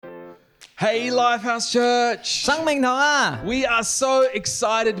Hey Lifehouse Church! 生命堂啊 We are so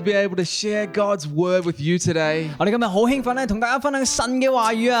excited to be able to share God's word with you today. 我哋今日好興奮咧，同大家分享神嘅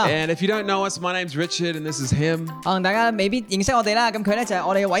話語啊 And if you don't know us, my name's Richard and this is him. 可能大家未必認識我哋啦，咁佢咧就係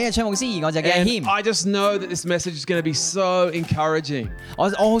我哋嘅委嘅唱牧師，而我就叫 And Him。 I just know that this message is going to be so encouraging. 我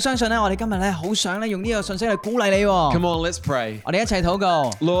好相信咧，我哋今日咧好想咧用呢個信息去鼓勵你喎。 Come on, let's pray. 我哋一齊禱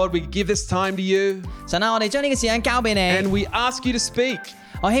告， Lord, we give this time to you 神啊，我哋將呢個時間交俾 and 你， we ask you to speak.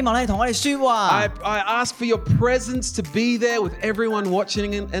 我希望咧同我哋說話， I ask for your presence to be there with everyone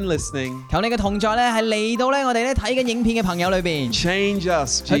watching and listening. 求你嘅同在咧係嚟到咧我哋咧睇緊影片嘅朋友裏邊， Change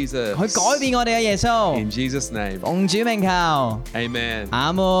us, 去 Jesus. 改變我哋嘅耶穌。 In Jesus' name. 奉主名求， Amen.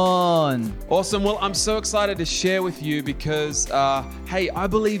 阿門。 Awesome. Well, I'm so excited to share with you because, hey, I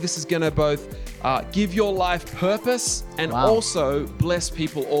believe this is going to both give your life purpose and Wow. also bless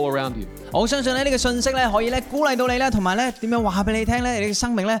people all around you. 我相信咧呢個信息咧可以咧鼓勵到你咧，同埋咧點樣話俾你聽咧，你嘅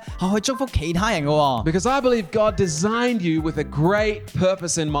生命咧係去祝福其他人嘅喎。 Because I believe God designed you with a great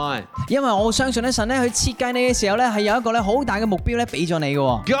purpose in mind. 因為我相信咧神咧去設計你嘅時候咧係有一個咧好大嘅目標咧俾咗你嘅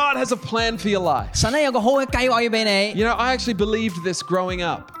喎。 God has a plan for your life. 神咧有個好嘅計劃要俾你。 You know, I actually believed this growing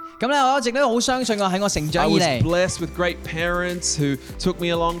up. 咁咧我一直都好相信喺我成 I 長以 was 嚟。 blessed with great parents who took me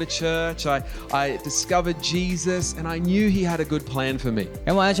along to church. I discovered Jesus and I knew He had a good plan for me.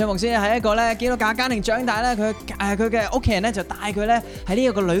 咁我嘅唱牧師係一個咧基督教家庭長大咧，佢嘅屋企人咧就帶佢咧喺呢一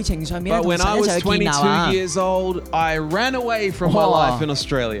個旅程上面 But 咧同 when I 神一 was 齊去建立啊。 22 years old, I ran away from my Wow. life in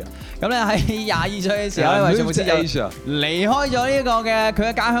Australia. 咁咧喺22歲嘅時候 And 咧， I 唱牧 moved 師 to 就 Asia. 離開咗呢個嘅佢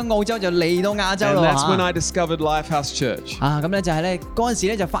嘅家鄉澳洲，就嚟到亞洲 And 咯 that's when 嚇。 I discovered Lifehouse Church. 咁咧就係咧嗰陣時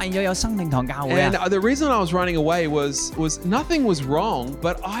咧就發現咗有生命堂教會 And 啊。 the reason I was running away was nothing was wrong,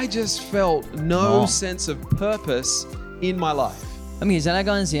 but I just felt no Oh. sense of purpose in my life. 咁其實咧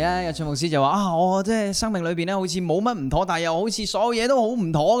嗰陣時咧，有唱牧師就話我即係生命裏邊咧好似冇乜唔妥，但係又好似所有嘢都好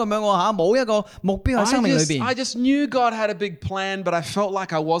唔妥咁樣喎嚇，冇一個目標喺生命裏邊。 I just knew God had a big plan, but I felt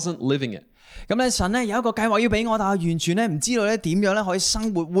like I wasn't living it. 咁咧神咧有一個計劃要俾我，但係完全咧唔知道咧點樣咧可以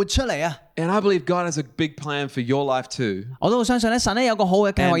生活出嚟啊！ And I believe God has a big plan for your life too. 我都好相信咧神咧有個好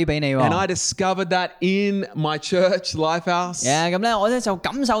嘅計劃要俾你喎。 And I discovered that in my church, Lifehouse. 咁咧我咧就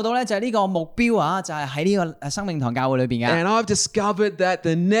感受到咧就係呢個目標啊，就係喺呢個生命堂教會裏邊嘅。 And I've discovered that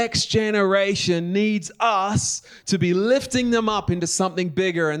the next generation needs us to be lifting them up into something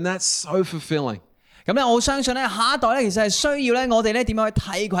bigger, and that's so fulfilling. 咁咧，我相信咧下一代咧，其實係需要咧我哋咧點樣去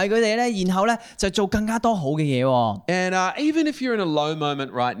提攜佢哋咧，然後咧就做更加多好嘅嘢喎。 And even if you're in a low moment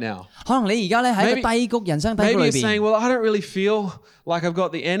right now, 可能你而家咧喺一個低谷、人生低谷 maybe 裏 you're saying, 邊， well, I don't really feel like I've got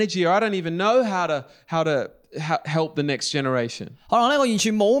the energy, or I don't even know how to help the next generation. 可能咧我完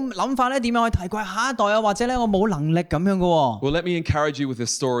全冇諗法咧點樣去提攜下一代啊，或者咧我冇能力咁樣嘅喎。 Well, let me encourage you with the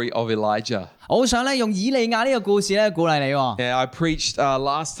story of Elijah. 我好想咧用以利亞呢個故事咧鼓勵你喎。 Yeah, I preached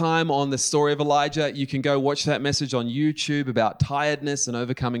last time on the story of Elijah. You can go watch that message on YouTube about tiredness and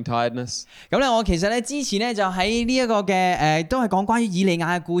overcoming tiredness. 咁咧我其實咧之前咧就喺呢一個嘅都係講關於以利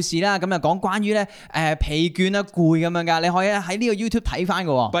亞嘅故事啦，咁就講關於咧疲倦啊攰咁樣噶，你可以喺呢個 YouTube 睇翻嘅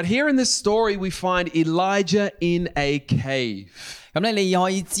喎。 But here in this story, we find Elijah in a cave. 咁咧你可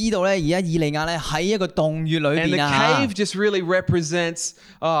以知道咧，而家以利亞咧喺一個洞穴裏 And the 邊啊。 cave just really represents,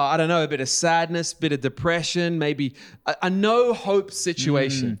 I don't know, a bit of sadness, a bit of depression, maybe a no hope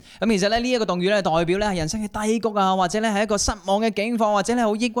situation. 咁其實咧呢一個洞穴咧代表咧係人生嘅低谷啊，或者咧係一個失望嘅境況，或者咧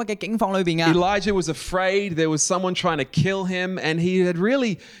好抑鬱嘅境況裏邊啊。 Elijah was afraid there was someone trying to kill him, and he'd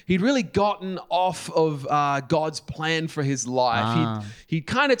really gotten off of God's plan for his life. He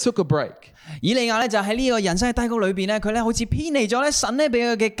kind of took a break. 以利亞咧就喺呢個人生嘅低谷裏邊咧，佢咧好似偏離咗咧神咧俾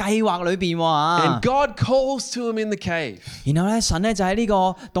佢嘅計劃裏邊喎。 And God calls to him in the cave. 然後咧神咧就喺呢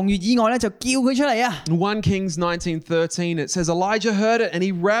個洞穴以外咧就叫佢出嚟啊。In 1 Kings 19:13, it says, Elijah heard it and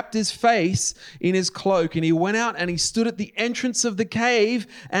he wrapped his face in his cloak and he went out and he stood at the entrance of the cave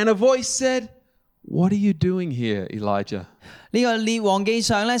and a voice said, What are you doing here, Elijah? 呢個列王記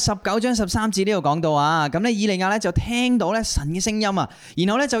上咧19章13節呢度講到啊，咁咧以利亞咧就聽到咧神嘅聲音啊，然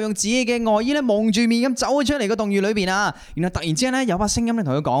後咧就用自己嘅外衣咧蒙住面咁走咗出嚟個洞穴裏邊啊，然後突然之間咧有把聲音咧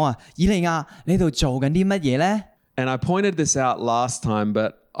同佢講啊，以利亞你喺度做緊啲乜嘢咧？ And I pointed this out last time,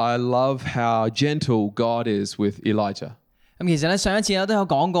 but I love how gentle God is with Elijah. 咁其實咧上一次我都有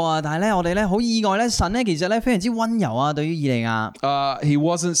講過啊，但係咧我哋咧好意外咧神咧其實咧非常之溫柔啊，對於以利亞。He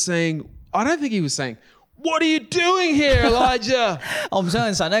wasn't saying, I don't think he was saying, What are you doing here, Elijah? 我唔相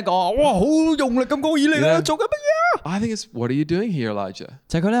信神咧講，哇，好用力咁講以利亞做緊乜嘢啊？ I think it's, What are you doing here, Elijah?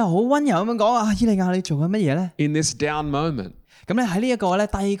 就係佢咧好溫柔咁樣講啊，以利亞你做緊乜嘢咧？ In this down moment, 咁咧喺呢一個咧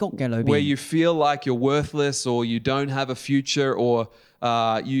低谷嘅裏 where 邊， you feel like you're worthless or you don't have a future or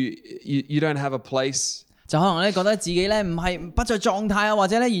you don't have a place. 就可能咧覺得自己咧唔係不在狀態啊，或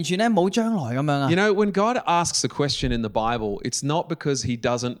者咧完全咧冇將來咁樣啊。You know, when God asks a question in the Bible, it's not because he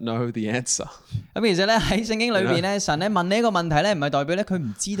doesn't know the answer. 咁其實咧喺聖經裏邊咧，神咧問你一個問題咧，唔係代表咧佢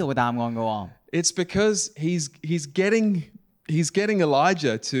唔知道個答案噶。It's because he's getting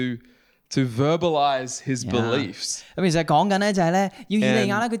Elijah to verbalize his beliefs. 咁其實講緊咧就係咧，要以利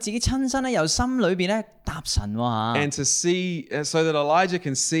亞咧佢自己親身咧由心裏邊咧答神喎 And to see, so that Elijah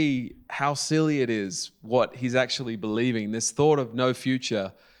can see how silly it is what he's actually believing. This thought of no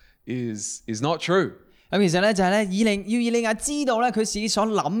future is not true. 咁其實咧就係咧要以利亞知道咧佢自己所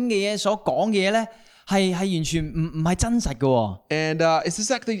諗嘅嘢、所講嘅嘢咧係完全唔係真實嘅。And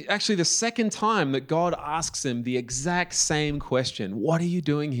it's actually the second time that God asks him the exact same question. What are you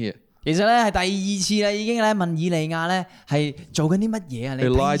doing here? 其實咧係第二次啦，已經咧問以利亞咧係做緊啲乜嘢啊？你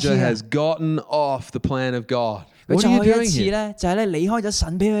Elijah has gotten off the plan of God. 佢 What are you 再一 doing 次 here? 咧就係咧離開咗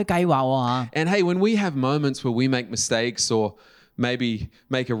神俾佢嘅計劃喎 And hey, when we have moments where we make mistakes or maybe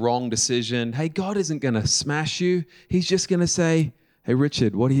make a wrong decision, hey, God isn't going to smash you. He's just going to say, hey,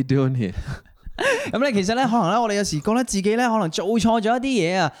 Richard, what are you doing here? 咁咧其實咧可能咧我哋有時覺得自己咧可能做錯咗一啲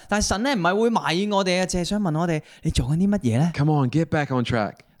嘢啊，但係神咧唔係會埋怨我哋啊，淨係想問我哋你做緊啲乜嘢咧？ Come on, get back on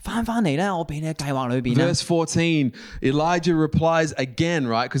track. 翻嚟咧，我俾你嘅計劃裏邊啦。Verse 14, Elijah replies again,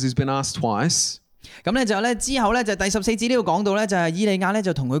 right? Because he's been asked twice. 咁咧就咧之後咧就第14節呢度講到咧就係以利亞咧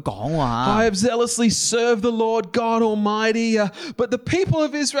就同佢講話 I have zealously served the Lord God Almighty, but the people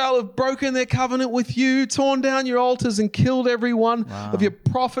of Israel have broken their covenant with you, torn down your altars and killed every one of your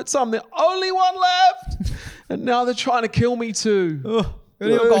prophets. I'm the only one left. And now they're trying to kill me too. 佢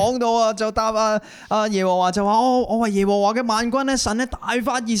呢度講到啊，就答耶和華就話我為耶和華嘅萬軍咧，神咧大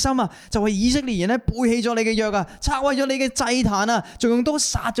發熱心啊，就為以色列人咧背棄咗你嘅約啊，拆毀咗你嘅祭壇啊，仲用刀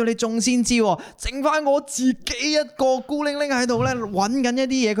殺咗你眾先知，剩翻我自己一個孤零零喺度咧揾緊一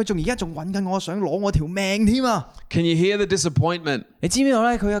啲嘢，佢而家仲揾緊我，想攞我條命添啊！ Can you hear the disappointment? 你知唔知道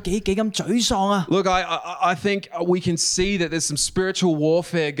咧？佢有幾咁沮喪啊 Look, I think we can see that there's some spiritual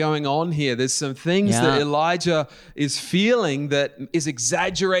warfare going on here. There's some things that Elijah is feeling that is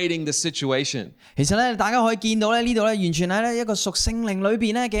exaggerating the situation. 其實咧，大家可以見到咧，呢度咧完全喺咧一個屬聖靈裏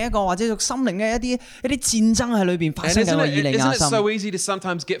邊咧嘅一個或者屬心靈嘅一啲戰爭喺裏邊發 And 生緊嘅以利亞 isn't it 心。 so easy to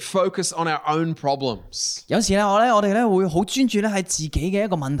sometimes get focused on our own problems? 有時咧，我哋咧會好專注咧喺自己嘅一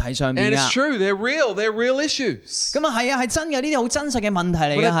個問題上 And 面 it's 㗎。 true, they're real issues. 咁啊係啊，係真嘅，呢啲好真實嘅問題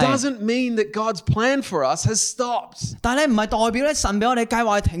嚟 But 嘅 it 係。 doesn't mean that God's plan for us has stopped. 但係咧唔係代表咧神俾我哋計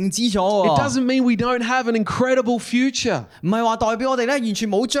劃係停止咗 It 喎， doesn't mean we don't have an incredible future. 唔係話代表我哋咧完全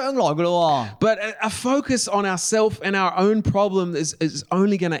冇將來㗎咯。 But a focus on ourselves and our own problem is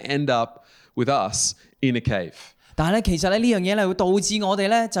only going to end up with us in a cave. 但係咧，其實咧呢樣嘢咧會導致我哋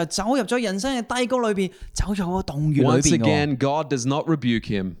咧就走入咗人生嘅低谷裏邊，走咗嗰個洞穴裏 Once 邊喎。 again, God does not rebuke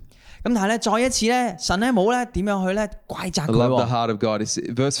him. 咁但係咧，再一次咧，神咧冇咧點樣去咧怪責 I 佢 love the 喎。 heart of God.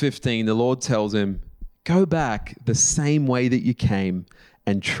 Verse 15, the Lord tells him, go back the same way that you came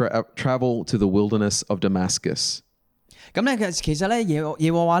and travel to the wilderness of Damascus. 咁咧其實咧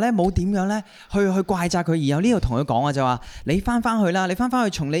耶和華咧冇點樣咧去怪責佢，而有呢度同佢講啊，就話你翻去啦，你翻去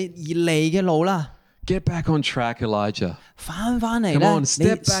從你而嚟嘅路啦。Get back on track, Elijah. 翻嚟 Come 咧， on,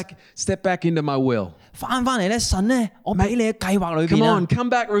 step back into my will. 翻嚟咧，神咧，我俾你嘅計劃裏 Come 邊 on, 啊， come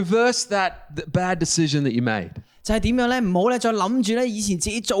back, reverse that bad decision that you made. 就係點樣咧？唔好咧再諗住咧以前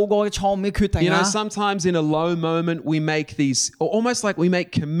自己做過嘅錯誤嘅決定 You know, 啊。 sometimes in a low moment, we make these, almost like we make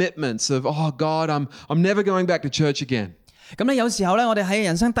commitments of, oh God, I'm never going back to church again. 咁咧有時候咧，我哋喺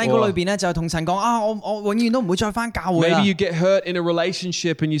人生低谷裏邊咧，就同神講啊，我永遠都唔會再翻教會啦 Maybe。you get hurt in a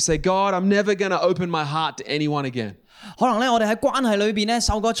relationship and you say, God, I'm never going to open my heart to anyone again. 可能咧我哋喺關係裏邊咧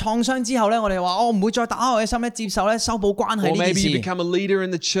受過創傷之後咧，我哋話我唔會再打開我嘅心咧，接受咧修補關係 Or 呢件 maybe you 事。 become a leader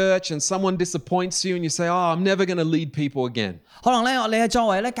in the church and someone disappoints you and you say, oh, I'm never going to lead people again. 可能咧你係作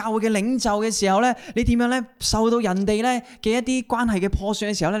為咧教會嘅領袖嘅時候咧，你點樣咧受到人哋咧嘅一啲關係嘅破損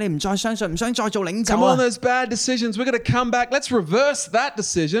嘅時候咧，你唔再相信，唔想再做領袖 Come on, 啊。 those bad decisions. We're going to come back. Let's reverse that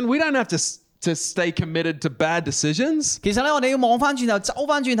decision. We don't have to stay committed to bad decisions. 其實咧，我哋要望翻轉頭，走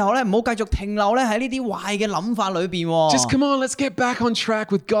翻轉頭咧，唔好繼續停留咧喺呢啲壞嘅諗法裏邊。 Just come on, let's get back on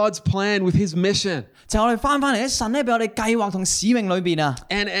track with God's plan, with His mission. 就我哋翻嚟咧，神咧俾我哋計劃同使命裏邊啊。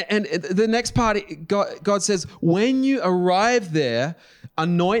 And the next part, God says, when you arrive there,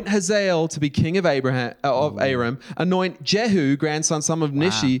 anoint Hazael to be king of Aram, anoint Jehu, grandson of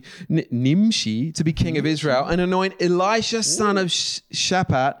Nimshi, to be king of Israel, and anoint Elisha, son of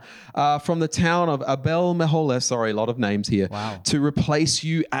Shaphat, from the town of Abel Meholah, sorry, a lot of names here, to replace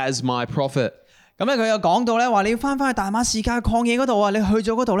you as my prophet. 咁咧佢又講到咧話你要翻去大馬士革曠野嗰度啊，你去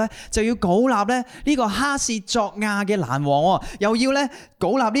咗嗰度咧就要膏立咧呢個哈薛作亞嘅蘭王，又要咧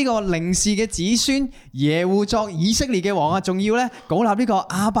膏立呢個寧示嘅子孫耶戶作以色列嘅王啊，仲要咧膏立呢個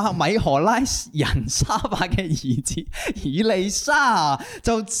亞伯米荷拉人沙法嘅兒子以利沙，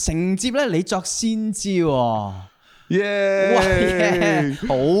就承接咧你作先知喎。Yay!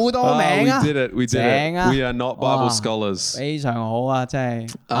 好多名啊 We did it. We did it. 正啊 We are not Bible scholars. 非常好啊，真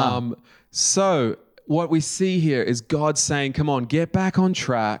係。So what we see here is God saying, come on, get back on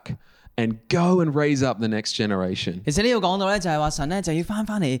track and go and raise up the next generation. 其實呢度講到咧，就係話神咧就要翻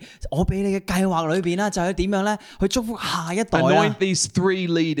嚟我俾你嘅計劃裏邊啦，就係點樣咧去祝福下一代啦。Anoint these 3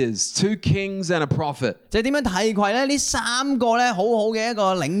 leaders, 2 kings and a prophet. 就係點樣提攜咧呢3個咧好好嘅一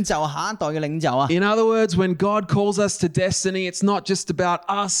個領袖，下一代嘅領袖啊。In other words, when God calls us to destiny, it's not just about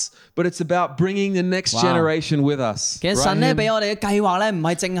us, but it's about bringing the next generation with us. 其實神咧俾我哋嘅計劃咧，唔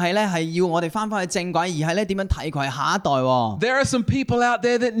係淨係咧係要我哋翻去正軌，而係咧點樣提攜下一代。There are some people out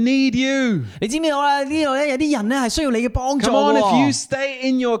there that need you. 你知唔知道咧？呢度咧有啲人咧係需要你嘅幫助。Come on, if you stay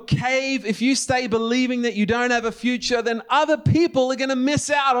in your cave, if you stay believing that you don't have a future, then other people are going to miss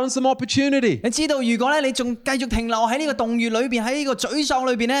out on some opportunity. 你知道如果咧你仲繼續停留喺呢個洞穴裏邊，喺呢個沮喪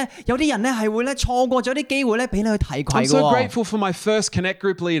裏邊咧，有啲人咧係會咧錯過咗啲機會咧俾你去提攜嘅。I'm so grateful for my first Connect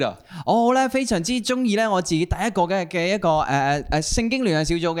Group leader. 我咧非常之中意咧我自己第一個嘅一個聖經聯繫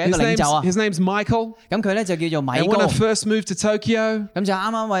小組嘅一個領袖啊。His name's Michael. 咁佢咧就叫做米 And when I 高。first moved to Tokyo, 咁就啱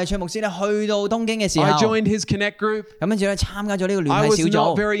啱為卓牧師咧去到東京嘅時候， I joined his Connect Group. 咁跟住咧參加咗呢個聯 I 繫 was 小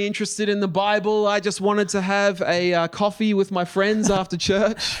not 組。very interested in the Bible. I just wanted to have a coffee with my friends after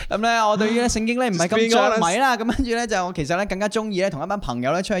church. 咁咧我對於咧聖經咧唔係 Just being 咁着 honest. 迷啦，咁跟住咧就其實咧更加中意咧同一班朋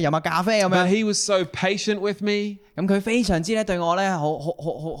友咧出去飲下咖啡咁 But 樣。he was so patient with me. 咁佢非常之咧對我咧好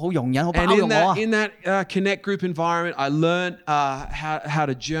容忍，好包 And 容我啊。 in that Connect Group environment, I learned how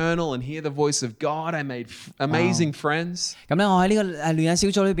to journal and hear the voice of God. I made amazing friends. 咁咧，我喺呢個聯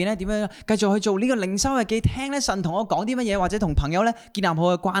繫小組裏邊咧，點樣繼續去做呢個靈修日記，聽咧神同我講啲乜嘢，或者同朋友咧建立好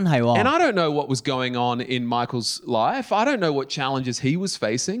嘅關係。 And I don't know what was going on in Michael's life. I don't know what challenges he was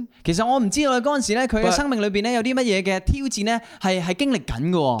facing. 其實我唔知道嗰陣時咧，佢嘅生命裏邊咧有啲乜嘢嘅挑戰咧，係經歷緊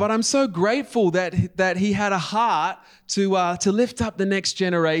嘅。 But I'm so grateful that he had a heart to lift up the next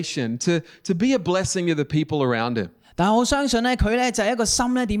generation, to be a blessing to the people around him. 但係我相信咧，佢咧就係一個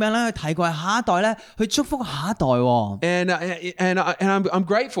心咧，點樣咧去提攜下一代咧，去祝福下一代。 And I'm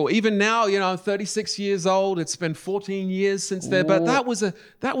grateful. Even now, you know, I'm 36 years old. It's been 14 years since there, but that was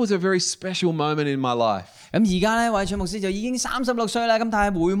a very special moment in my life. 咁而家咧，韋卓牧師就已經36歲啦。咁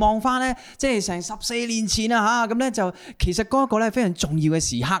但係回望翻咧，即係成14年前啊嚇，咁咧就其實嗰一個咧非常重要嘅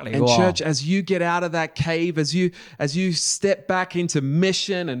時刻嚟嘅。 And church, as you get out of that cave, as you step back into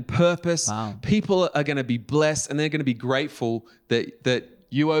mission and purpose, people are going to be blessed and they're going to be grateful that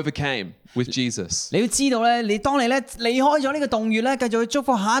you overcame with Jesus. 你要知道咧，當你咧離開咗呢個洞穴咧，繼續去祝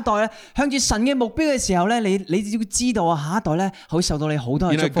福下一代咧，向住神嘅目標嘅時候咧，你要知道啊，下一代咧會受到你好多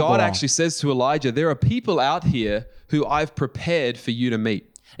嘅 You 祝 know, 福 God 嘅。 actually says to Elijah, there are people out here who I've prepared for you to meet.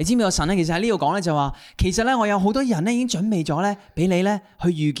 你知唔知個神咧？其實喺呢度講咧就話，其實咧我有好多人咧已經準備咗咧，俾你咧去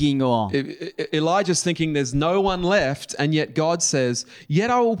遇見嘅。Elijah's thinking there's no one left, and yet God says, yet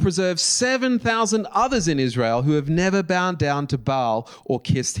I will preserve 7,000 others in Israel who have never bowed down to Baal or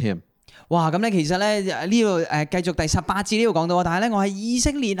kissed him. 哇！咁咧其實咧呢度繼續第18節呢度講到，但係咧我喺以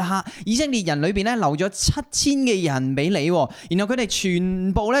色列人裏邊咧留咗7000嘅人俾你，然後佢哋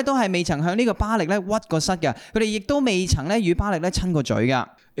全部咧都係未曾向呢個巴力咧屈過膝嘅，佢哋亦都未曾咧與巴力咧親過嘴噶。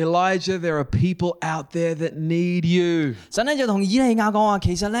Elijah, there are people out there that need you. 神咧就同以利亞講話，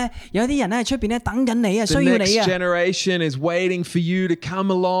其實咧有啲人咧喺出邊咧等緊你啊，需 The 要你 next 啊。 generation is waiting for you to come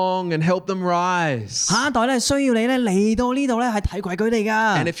along and help them rise. 下一代咧需要你咧嚟到呢度咧係提攜佢哋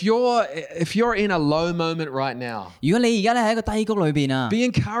噶。 And if you're in a low moment right now, 如果你而家咧喺一個低谷裏邊啊， be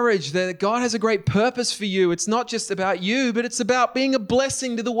encouraged that God has a great purpose for you. It's not just about you, but it's about being a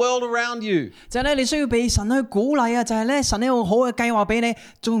blessing to the world around you. 就係咧你需要被神去鼓勵啊，就係咧神有好嘅計劃俾你，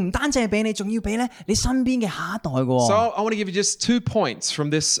仲唔單止係俾你，仲要俾咧你身邊嘅下一代嘅。 So I want to give you just 2 points from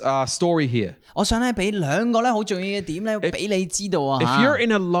this story here. 我想咧俾2個咧好重要嘅點咧俾你知道啊。 If you're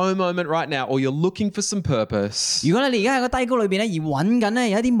in a low moment right now, or you're looking for some purpose, 如果你而家喺個低谷裏邊咧而揾緊咧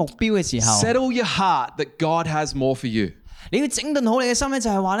有一啲目標嘅時候， settle your heart that God has more for you. 你要整頓好你嘅心咧，就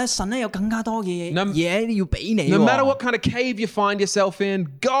係話咧神咧有更加多嘅嘢要俾你。 No matter what kind of cave you find yourself in,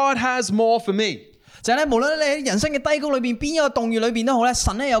 God has more for me. 就係咧，無論你喺人生嘅低谷裏邊，邊一個洞穴裏邊都好咧，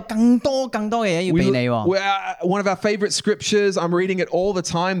神咧有更多嘅嘢要俾你。 One of our favorite scriptures, I'm reading it all the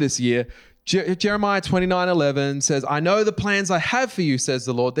time this year. Jeremiah 29:11 says, I know the plans I have for you, says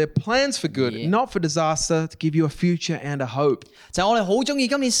the Lord. They're plans for good, not for disaster, to give you a future and a hope. 就係我哋好中意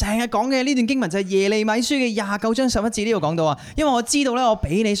今年成日講嘅呢段經文，就係耶利米書嘅29章11節呢度講到啊，因為我知道咧，我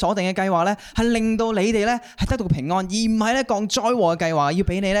俾你所定嘅計劃咧，係令到你哋咧係得到平安，而唔係咧降災禍嘅計劃，要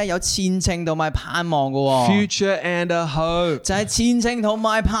俾你咧有前程同埋盼望嘅。Future and a hope. 就係前程同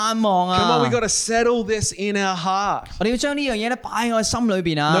埋盼望啊。Come on, we got to settle this in our heart. 我哋要將呢樣嘢咧擺喺我哋心裏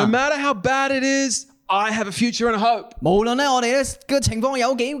邊啊。No matter how bad it is, I have a future and a hope. 無論咧我哋咧嘅情況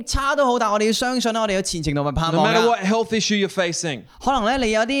有幾差都好，但係我哋要相信咧，我哋有前程同埋盼 No 望 matter 㗎。 what health issue you're facing, 可能咧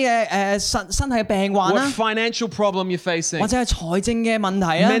你有啲嘅身體嘅病患 what 啦， financial problem you're 或 facing, 者係財政嘅問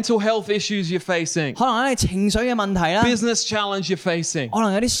題啊， mental health issues you're facing, 可能咧情緒嘅問題啦， business challenge you're facing. 可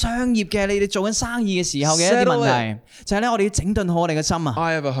能有啲商業嘅你哋做緊生意嘅時候嘅一啲問題，就係咧我哋要整頓好我哋嘅心啊！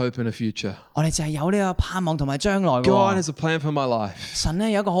 I have a hope and a future. 我哋就係有呢個盼望同埋將來 God 嘅。 has a plan for my life. 神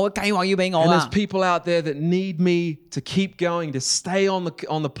咧有一個好嘅計劃要俾我 And there's 啊！ people out there that need me to keep going, to stay on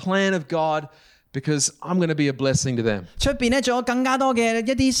the plan of God, because I'm going to be a blessing to them. 出邊咧仲有更加多嘅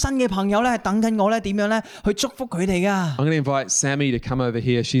一啲新嘅朋友咧，係等緊我咧點樣咧去祝福佢哋噶。 I'm going to invite Sammy to come over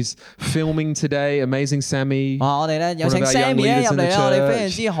here. She's filming today. Amazing Sammy. 哇！我哋咧有請 One of our young Sammy 咧 leaders 入 in the 嚟啦，我哋非常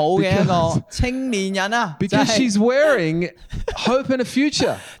church. 之好嘅一個青年人啊，就 Because 係 she's wearing hope and a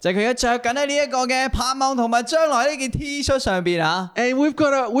future. 就係佢而家着緊咧呢一個嘅盼望同埋將來呢件 T 恤上邊啊。And we've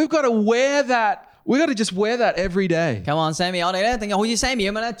got to wear that. We've got to just wear that every day. Come on Sammy，我哋咧一定要好似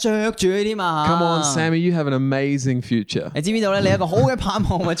Sammy 咁樣咧着住佢添嘛。 Come on, Sammy. You have an amazing future. 你知唔知道咧？你有一個好嘅盼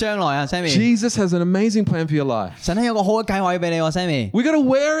望同埋將來啊 ，Sammy。 Jesus has an amazing plan for your life. 神咧有個好嘅計劃要俾你喎 ，Sammy。 We got to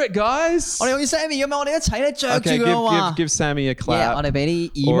wear it, guys. 我哋好似 Sammy 咁樣，我哋一齊咧着住 Okay, 佢啊 give Sammy a ！Yeah， clap. 我哋俾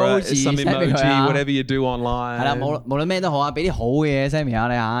啲 Or emoji some send 俾佢 emoji, 啊。 whatever you do 係啦， online. 無論咩都好啊，俾啲好嘅嘢 Sammy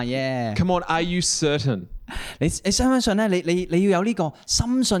啊你嚇，yeah。 Come on, are you certain? 你相唔相信咧？你要有呢個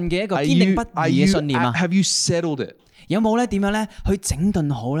深信嘅一個 Are 堅定 you, 不移嘅信念啊！ have you settled it? 有冇咧點樣咧去整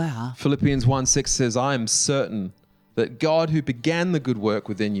頓好咧嚇？ Philippians 1:6 says, I am certain that God who began the good work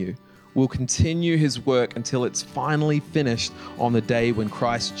within you will continue his work until it's finally finished on the day when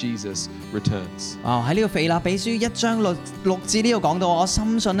Christ Jesus returns. 喺呢個腓立比書1章6節呢度講到，我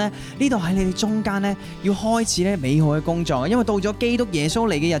深信咧呢度喺你哋中間咧要開始咧美好嘅工作，因為到咗基督耶穌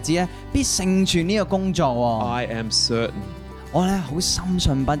嚟嘅日子咧，必成全呢個工作喎。 I am certain 我咧好深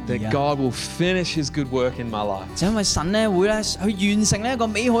信不疑 that 啊！ God will finish his good work in my life. 就因為神咧會咧去完成呢一個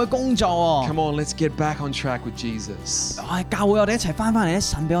美好嘅工作喎。 Come on, let's get back on track with Jesus. 教會我哋一齊翻嚟咧，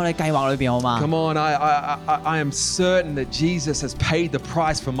神俾我哋計劃裏邊好嘛？ Come on, I am certain that Jesus has paid the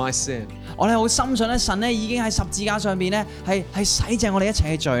price for my sin. 我哋好深信咧，神咧已經喺十字架上邊咧係洗淨我哋一切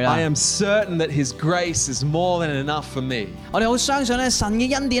嘅罪啦 I。am certain that his grace is more than enough for me. 我哋好相信咧，神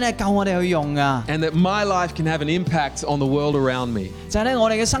嘅恩典係夠我哋去用噶。 And that my life can have an impact on the world around me. 就係咧，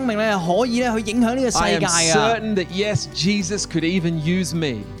我哋嘅生命咧可以咧去影響呢個世 I 界 am 噶。 certain that yes, Jesus could even use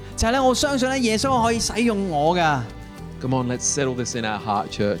me. 就係咧，我相信咧，耶穌可以使用我噶。 Come on, let's settle this in our heart,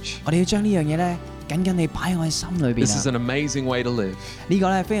 church. 我哋要將呢樣嘢咧緊緊地擺喺我哋心裏邊 This is 啊！ an amazing way to live. 呢個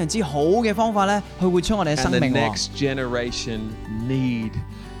咧係非常之好嘅方法咧，去活出我哋嘅 And 生 the 命喎。 next generation need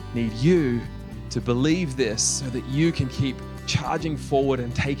you to believe this so that you can keep charging forward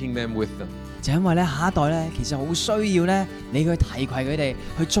and taking them with them. 就因為咧下一代咧，其實好需要咧你去提攜佢哋，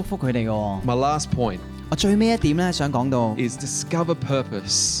去祝福佢哋嘅。 My last point 我最尾一點咧想講到， is discover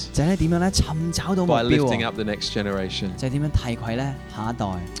purpose 就係咧點樣咧尋找到目 by 標 lifting 喎， up the next generation. 就係點樣提攜咧下一代。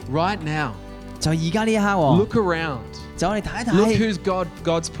 Right now, 就而家呢一刻喎， look around. 就我哋睇一 Look 睇， who's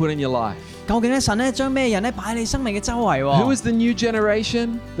God's put in your life. 究竟咧神咧將咩人咧擺喺你生命嘅周圍 Who 喎？ is the new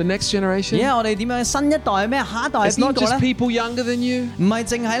generation? The next 而 generation? 家我哋點樣新一代係咩？下一代係 It's 邊 not 個 just 咧？ people younger than you. 唔係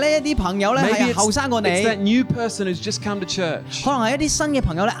淨係呢一啲朋友咧 Maybe 係後生過你， it's 可 that new person who's just come to church. 能係一啲新嘅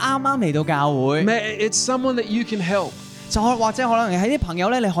朋友咧啱啱嚟到教會， It's someone that you can help. 就或者可能係啲朋友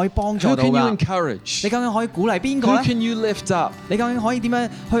咧你可以幫助 Who 到 can you 㗎。 encourage? 你究竟可以鼓勵邊個 Who 咧？ can you lift up? 你究竟可以點樣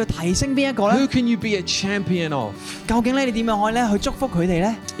去提升邊一個 Who 咧？ can you be a champion of? 究竟咧你點樣可以咧去祝福佢哋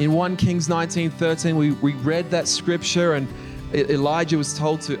咧？ In 1 Kings 19:13, we read that scripture, and Elijah was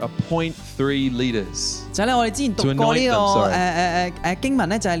told to appoint 3 leaders. 就係咧，我哋之前讀 To 過呢 anoint 個 them, 經文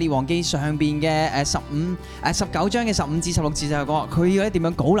咧，就係列王記上邊嘅19章嘅15至16節就係講佢要咧點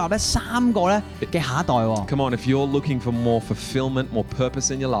樣膏立咧3個咧嘅下一代喎。 Come on, if you're looking for more fulfillment, more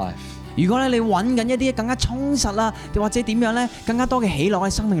purpose in your life, 如果咧你揾緊一啲更加充實啦，或者點樣咧更加多嘅喜樂喺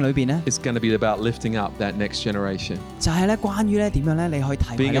生命裏邊咧， it's going to be about lifting up that next generation. 就係咧關於咧點樣咧你去提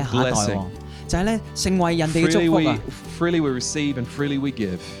攜 Being 咧 a 下一代 blessing. 喎。就係咧成為人哋嘅祝福啊！ freely we receive and freely we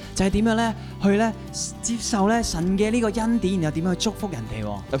give. 就係點樣咧去咧接受咧神嘅呢個恩典，然後點樣去祝福人哋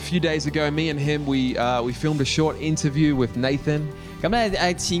喎？ A few days ago, me and him, we filmed a short interview with Nathan. 咁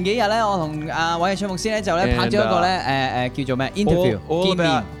咧前幾日咧，我同韋昌牧師咧就咧拍咗一個咧叫做咩 interview， all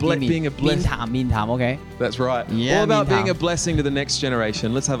about being a blessing. 面談 ，OK？ That's right. Yeah, all about 面談 being a blessing to the next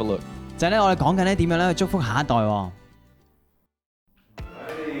generation. Let's have a look. 就係咧我哋講緊咧點樣咧去祝福下一代喎。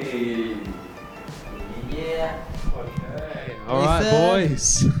All right,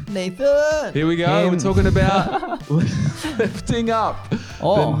 boys. Nathan. Here we go. Him. We're talking about lifting up,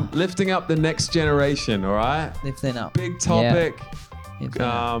 Oh. lifting up the next generation. All right. Lifting up. Big topic.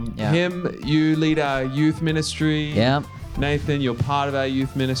 Yeah. Him, you lead our youth ministry. Yeah. Nathan, you're part of our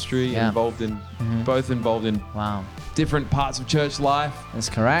youth ministry. Yeah. Involved in both involved in Wow. different parts of church life. That's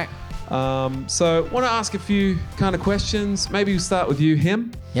correct. So, want to ask a few kind of questions. Maybe we'll start with you,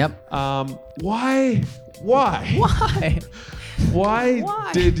 him. Yep. Why? Why? Why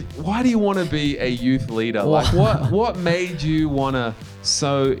Why? do you want to be a youth leader? Why? Like what made you want to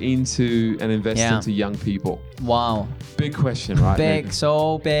sow into and invest Yeah. into young people? Wow. Big question, right? Big, Nathan?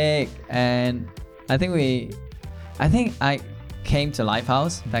 so big. And I think I came to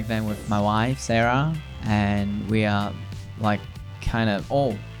Lifehouse back then with my wife, Sarah, and we are like kind of,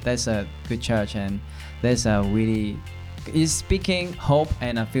 there's a good church and there's a really, is speaking hope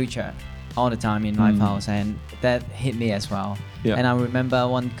and a future all the time in Lifehouse, and that hit me as well. Yeah. And I remember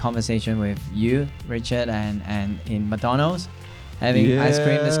one conversation with you, Richard, and in McDonald's, having ice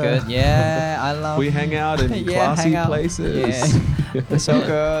cream is good. Yeah, I love. We hang out in Yeah, classy hang out. places. Yeah. It's so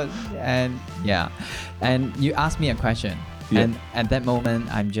good. And and you asked me a question. Yeah. And at that moment,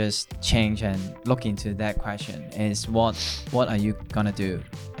 I'm just change and look into that question. Is what are you gonna do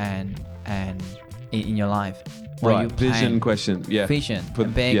and in your life? What Right, you plan? vision question. Yeah. Vision, a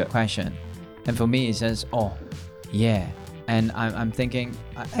big question. And for me, it says, And I'm thinking,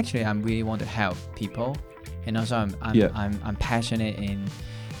 actually, I really want to help people, and also I'm passionate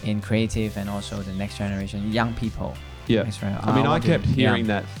in creative and also the next generation, young people. Yeah. I mean, I kept hearing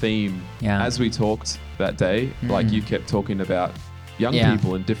that theme as we talked that day. Like you kept talking about young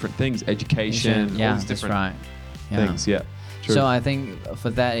people and different things, education, all these different things. Yeah. True. So I think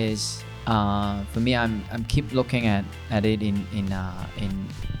for that is for me, I'm keep looking at it in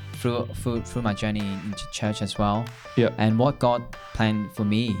through my journey into church as well. Yeah. And what God planned for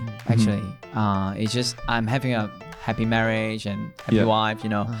me actually, it's just I'm having a happy marriage and happy wife,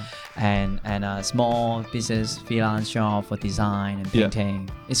 and a small business freelance job for design and painting.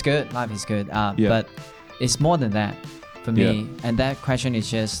 It's good. Life is good. But it's more than that for me. And that question is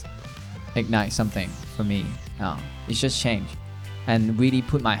just ignite something for me. It's just change and really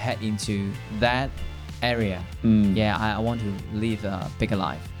put my head into that area. I want to live a bigger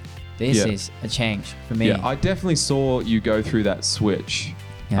life. This is a change for me. Yeah, I definitely saw you go through that switch.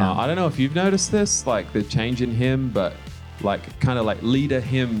 I don't know if you've noticed this, like the change in him, but like kind of like leader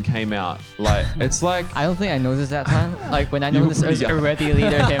him came out. Like it's like I don't think I noticed that time. Like when I You were noticed, it was pretty young. already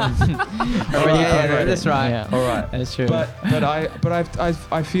leader him. Already covered it. That's right. Yeah. all right. That's true. But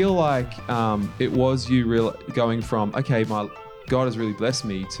I feel like it was you going from my God has really blessed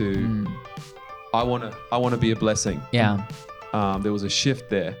me to I wanna be a blessing. Yeah. There was a shift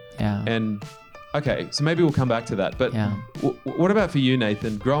there. Yeah. And okay, so maybe we'll come back to that. But what about for you,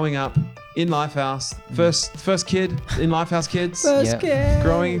 Nathan? Growing up in Lifehouse, first kid in Lifehouse Kids, First kid.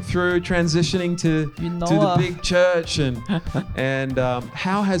 growing through, transitioning to the big church, and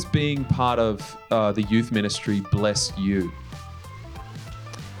how has being part of the youth ministry blessed you?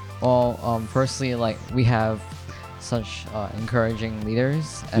 Well, firstly, like we have such encouraging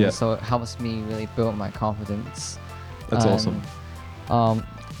leaders, and so it helps me really build my confidence. That's awesome.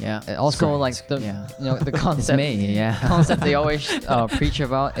 And also like the the concept. Me, Concept they always preach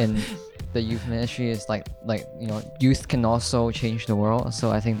about in the youth ministry is like youth can also change the world.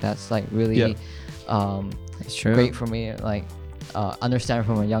 So I think that's like really It's true. great for me, like understand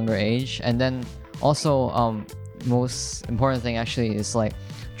from a younger age. And then also most important thing actually is like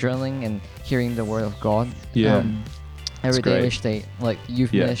journaling and hearing the word of God. Every day, great. which they like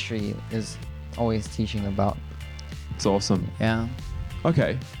youth ministry is always teaching about. It's awesome. Yeah.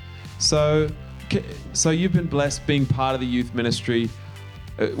 Okay, so you've been blessed being part of the youth ministry.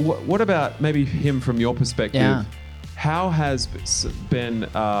 What about maybe him from your perspective? Yeah. How has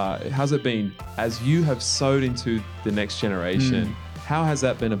how's it been as you have sowed into the next generation? How has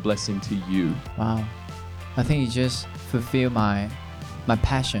that been a blessing to you? Wow. I think it just fulfilled my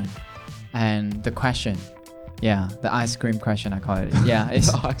passion and the question. Yeah, the ice cream question I call it. Yeah,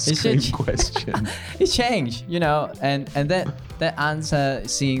 The ice cream it's question. it's changed, and that answer,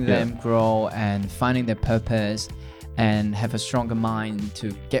 seeing them grow and finding their purpose and have a stronger mind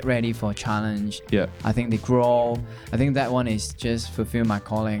to get ready for a challenge. Yeah. I think they grow. I think that one is just fulfill my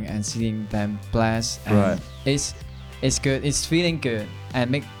calling and seeing them blessed. And Right. It's good. It's feeling good and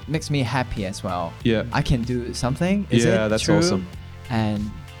makes me happy as well. Yeah. I can do something. Yeah, that's true? awesome.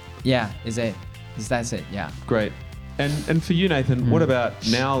 And that's it. Yeah. Great. And for you, Nathan, what about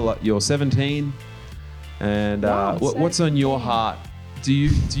now? Like, you're 17, and what's on your heart? Do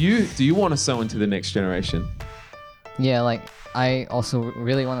you want to sow into the next generation? Yeah, like I also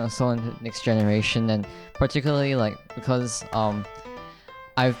really want to sow into the next generation, and particularly like because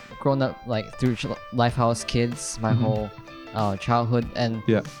I've grown up like through Lifehouse Kids my whole childhood, and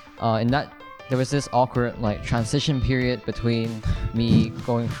in that there was this awkward like transition period between me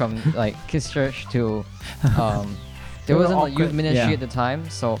going from like kids church to there wasn't a youth ministry at the time,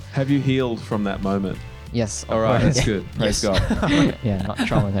 so Have you healed from that moment? yes, All right, course. that's good. Praise God. Yeah, not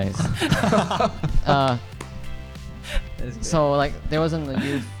traumatized. So like there wasn't a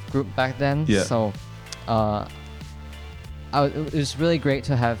youth group back then. Yeah. So it was really great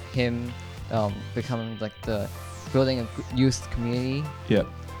to have him become like the building a youth community. Yeah.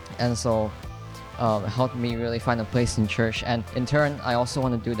 And so it helped me really find a place in church. And in turn, I also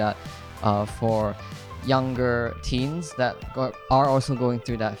want to do that for younger teens that are also going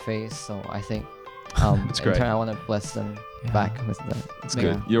through that phase. So I think That's in great. turn, I want to bless them back with that. It's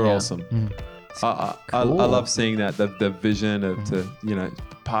good. You're awesome. I love seeing that the vision of to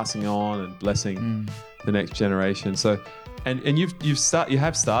passing on and blessing the next generation. So, and you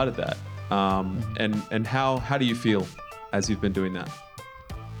have started that. And how do you feel as you've been doing that?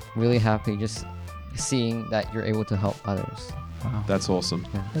 Really happy just seeing that you're able to help others. Wow. That's awesome.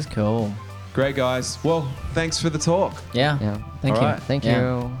 That's cool. Great, guys. Well, thanks for the talk. Yeah. Yeah. Thank All you. right. Thank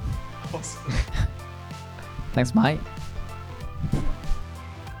Yeah. you. Thanks, Mike.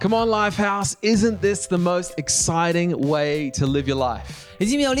 Come on, Lifehouse. Isn't this the most exciting way to live your life? 你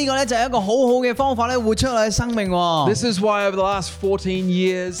知唔知道呢個咧就係一個好好嘅方法咧，活出我嘅生命喎。 This is why over the last 14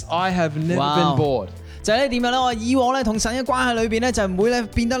 years, I have never been bored. 就係咧點樣咧？我以往咧同神嘅關係裏邊咧，就唔會咧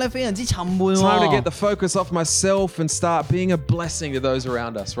變得咧非常之沉悶 Time to get 喎。 the focus off myself and start being a blessing to those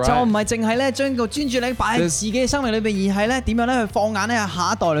around us, 就唔 right? 係淨係咧將個專注力擺喺自己嘅生命裏邊，而係咧點樣咧去放眼咧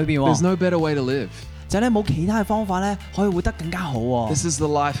下一代裏邊 There's 喎。 no better way to live. 就係咧冇其他嘅方法咧可以活得更加好喎。 This is the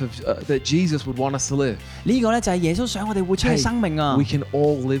life of that Jesus would want us to live. 呢個咧就係耶穌想我哋活出嘅生命啊 we。can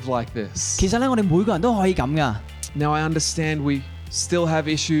all live like this. 其實咧我哋每個人都可以咁噶。 Now I understand we still have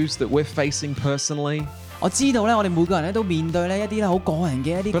issues that we're facing personally. 我知道咧，我哋每個人咧都面對咧一啲咧好個人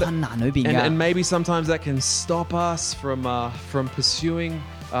嘅一啲困難裏邊 And 㗎。 maybe sometimes that can stop us from pursuing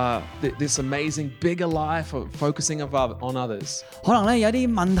this amazing bigger life or focusing on others. 可能咧有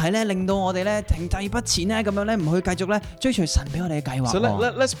啲問題咧令到我哋咧停滯不前咧，咁樣咧唔去繼續咧追隨神俾我哋嘅計劃 So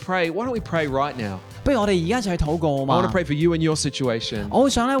喎。 let's pray. Why don't we pray right now? 不如我哋而家就去禱告啊 I want 嘛 to。pray for you and your situation. 我好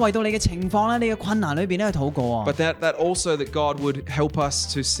想咧為到你嘅情況咧、你嘅困難裏邊咧去禱告啊。 But that also that God would help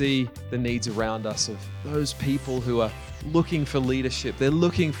us to see the needs around us of those people who are looking for leadership. They're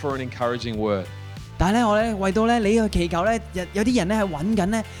looking for an encouraging word. 但係咧，我咧為到咧你去祈求咧，有啲人咧係揾緊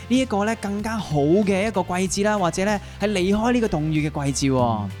咧呢一個咧更加好嘅一個季節啦，或者咧係離開呢個洞穴嘅季節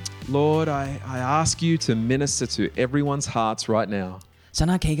喎。 Lord, I ask you to minister to everyone's hearts right now. 神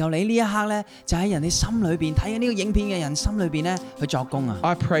啊，祈求你呢一刻咧，就喺人哋心裏邊睇緊呢個影片嘅人心裏邊咧去作工啊！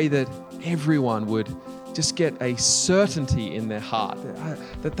 I pray that everyone would just get a certainty in their heart,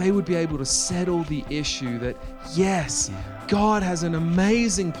 that they would be able to settle the issue that, yes, God has an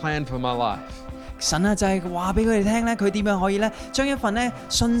amazing plan for my life. 神啊，就係話俾佢哋聽咧，佢點樣可以咧將一份咧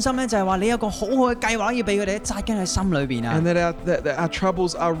信心咧，就係話你有個好好嘅計劃要俾佢哋紮根喺心裏邊啊！ And that our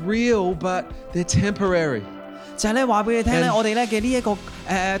troubles are real, but they're temporary. 就係咧話俾佢哋聽咧， And- 我哋咧嘅呢一個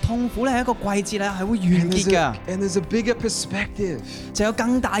痛苦咧係一個季節咧係會完 And 結㗎， there's a bigger perspective. 就有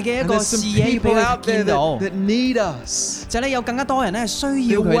更大嘅一 And 個 there's 視 some 野俾 people 佢 out 哋 there 見到， that need us. 就係咧有更加多人咧係需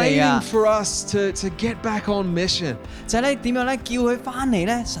要 They're 佢哋 waiting 啊！ for us to get back on mission. 就係咧點樣咧叫佢翻嚟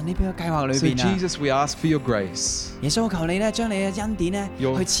咧？神你俾個計劃裏 So 邊啊！ Jesus, we ask for your grace, 耶穌求你咧將你嘅恩典咧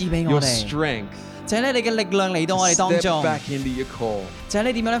your, 去賜俾 your 我哋， strength. 就係咧你嘅力量嚟到我哋當 Step 中， back into your call. 就係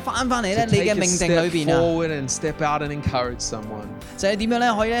你點樣咧翻嚟咧 To 你 take 嘅 a 命定裏 step 邊啊！ forward and step out and encourage someone. 就係點樣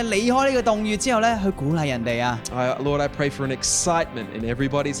咧可以咧離開呢個洞穴之後咧去鼓勵人哋啊！ Lord, I pray for an excitement in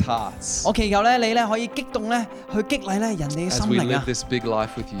everybody's hearts 我祈求咧你咧可以激動咧去激勵咧人哋嘅 as 心 we 靈 live 啊！ this big life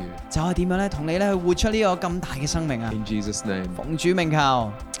with you. 就係點樣咧同你咧去活出呢個咁大嘅生命啊！ In Jesus' name, 奉主名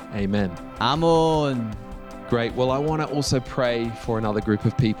求， amen. 阿門。Great. Well, I want to also pray for another group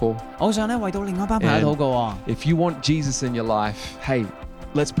of people. 我想咧為到另外一班朋友禱告喎。If you want Jesus in your life, hey,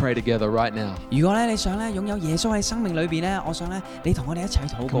 let's pray together right now. 如果咧你想咧擁有耶穌喺生命裏邊咧，我想咧你同我哋一齊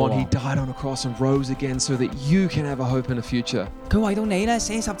禱 Come 告 on, he 喎。 died on a cross and rose again so that you can have a hope in the future. 佢為到你咧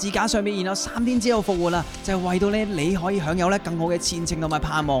寫十字架上面，然後3天之後復活啦，就係為到咧你可以享有咧更好嘅前程同埋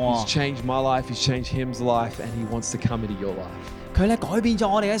盼望 He's 喎。 changed my life, he's changed him's life, and he wants to come into your life. 佢咧改變咗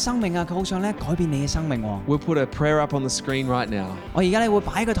我哋嘅生命啊！佢好想咧改變你嘅生命喎。 We'll put a prayer up on the screen right now. 我而家咧會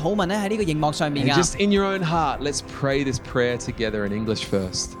擺個禱文咧喺呢個熒幕上面 And 噶， just in your own heart, let's pray this prayer together in English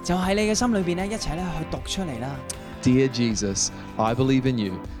first. 就喺你嘅心裏邊咧一齊咧去讀出嚟啦。 Dear Jesus, I believe in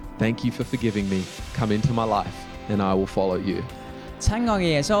you. Thank you for forgiving me. Come into my life, and I will follow you. 親愛嘅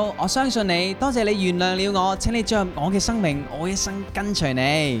耶穌，我相信你，多謝你原諒了我，請你進入我嘅生命，我一生跟隨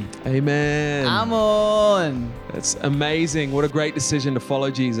你。 Amen. 阿門。 That's amazing. What a great decision to follow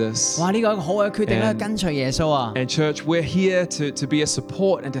Jesus. 哇！呢個係一個好嘅決定咧， And- 跟隨耶穌啊！ And church, we're here to be a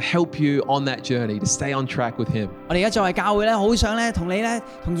support and to help you on that journey, to stay on track with him. 我哋而家作為教會咧，好想咧同你咧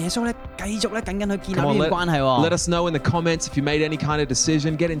同耶穌咧繼續咧緊緊去建 Come 立 on, 呢段關係喎。 let us know in the comments if you made any kind of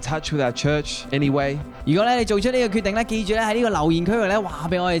decision. Get in touch with our church anyway. 如果咧你做出呢個決定咧，記住咧喺呢個留言區域咧話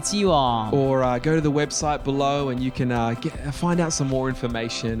俾我哋知喎。 Or go to the website below and you can find out some more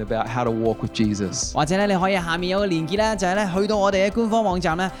information about how to walk with Jesus. 或者咧你可以下面有個連結咧，就係咧去到我哋嘅官方網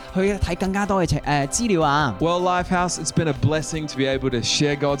站咧去睇更加多嘅資料啊。Well, Lifehouse, it's been a blessing to be able to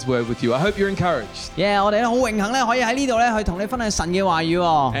share God's word with you. I hope you're encouraged. 我哋咧好榮幸咧可以喺呢度咧去同你分享神嘅話語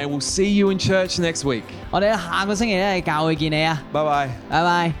喎。 And we'll see you in church next week. 我哋咧下個星期咧教會見你啊， Bye bye. 拜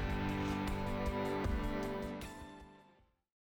拜。